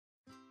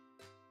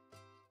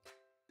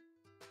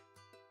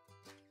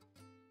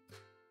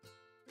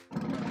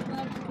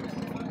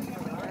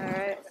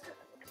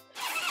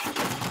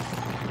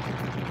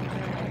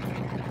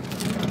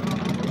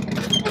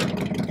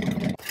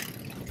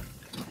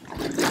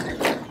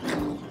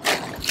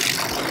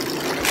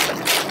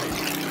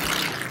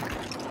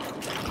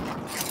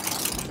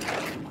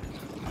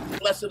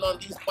blessing on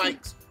these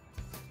bikes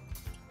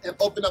and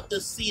open up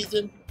this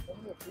season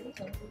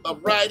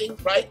of riding,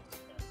 right?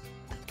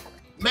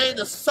 May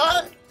the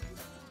sun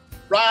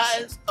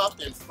rise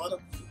up in front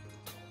of you.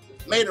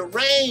 May the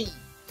rain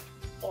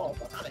fall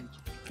behind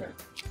you.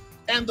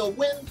 And the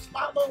winds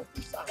follow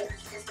beside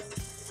you.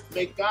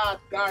 May God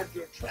guard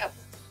your travels.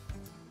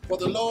 For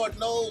the Lord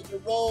knows the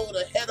road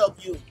ahead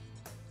of you.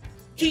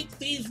 Keep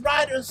these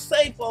riders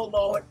safe, O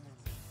Lord,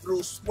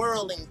 through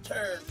swirling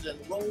turns and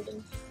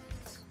rolling.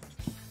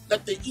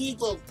 Let the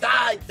eagle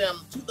guide them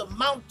to the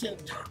mountain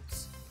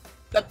tops.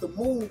 Let the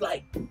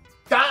moonlight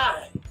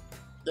guide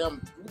them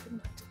through the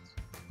mountains.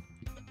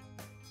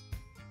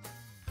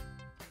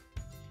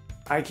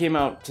 I came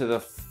out to the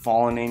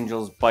Fallen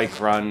Angels bike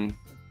run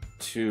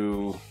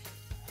to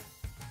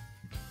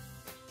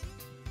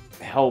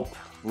help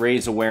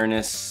raise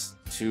awareness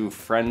to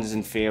friends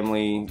and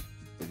family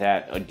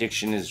that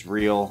addiction is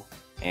real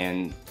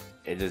and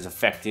it is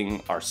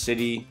affecting our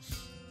city,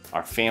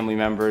 our family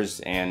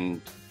members,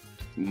 and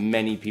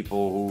many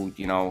people who,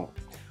 you know,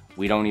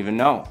 we don't even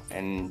know.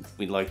 And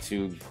we'd like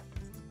to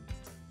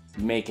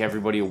make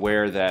everybody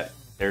aware that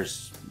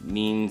there's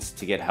means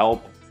to get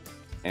help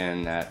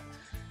and that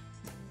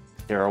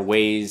there are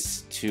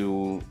ways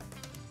to,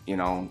 you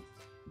know,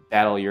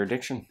 battle your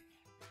addiction.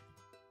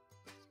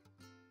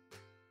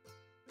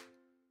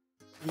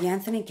 The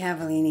Anthony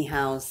Cavallini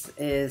House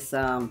is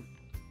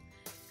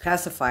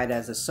classified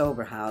as a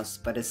sober house,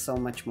 but it's so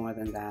much more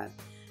than that.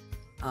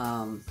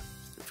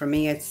 For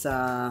me, it's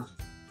a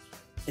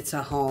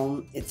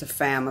home, it's a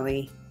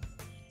family,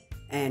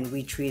 and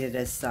we treat it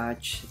as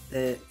such.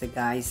 The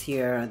guys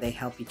here, they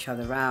help each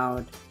other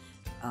out.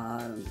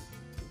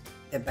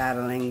 They're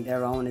battling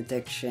their own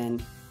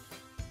addiction.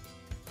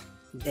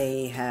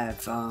 They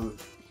have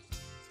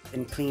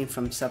been clean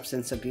from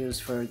substance abuse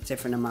for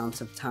different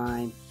amounts of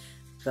time.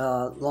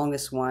 The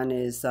longest one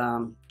is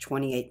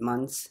 28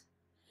 months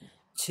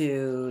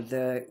to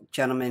the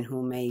gentleman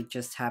who may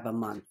just have a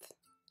month.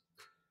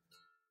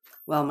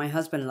 Well, my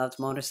husband loves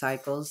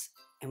motorcycles,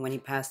 and when he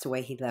passed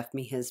away, he left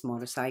me his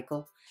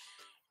motorcycle,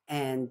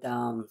 and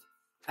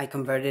I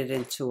converted it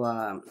into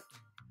a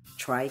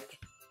trike,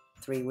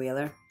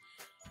 three-wheeler,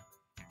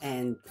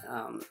 and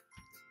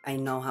I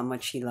know how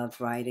much he loved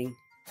riding,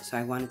 so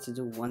I wanted to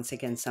do once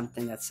again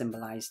something that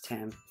symbolized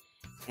him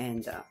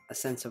and a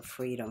sense of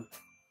freedom.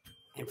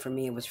 And for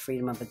me, it was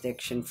freedom of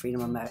addiction,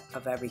 freedom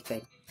of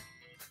everything.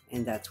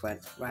 And that's what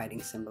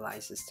riding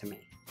symbolizes to me.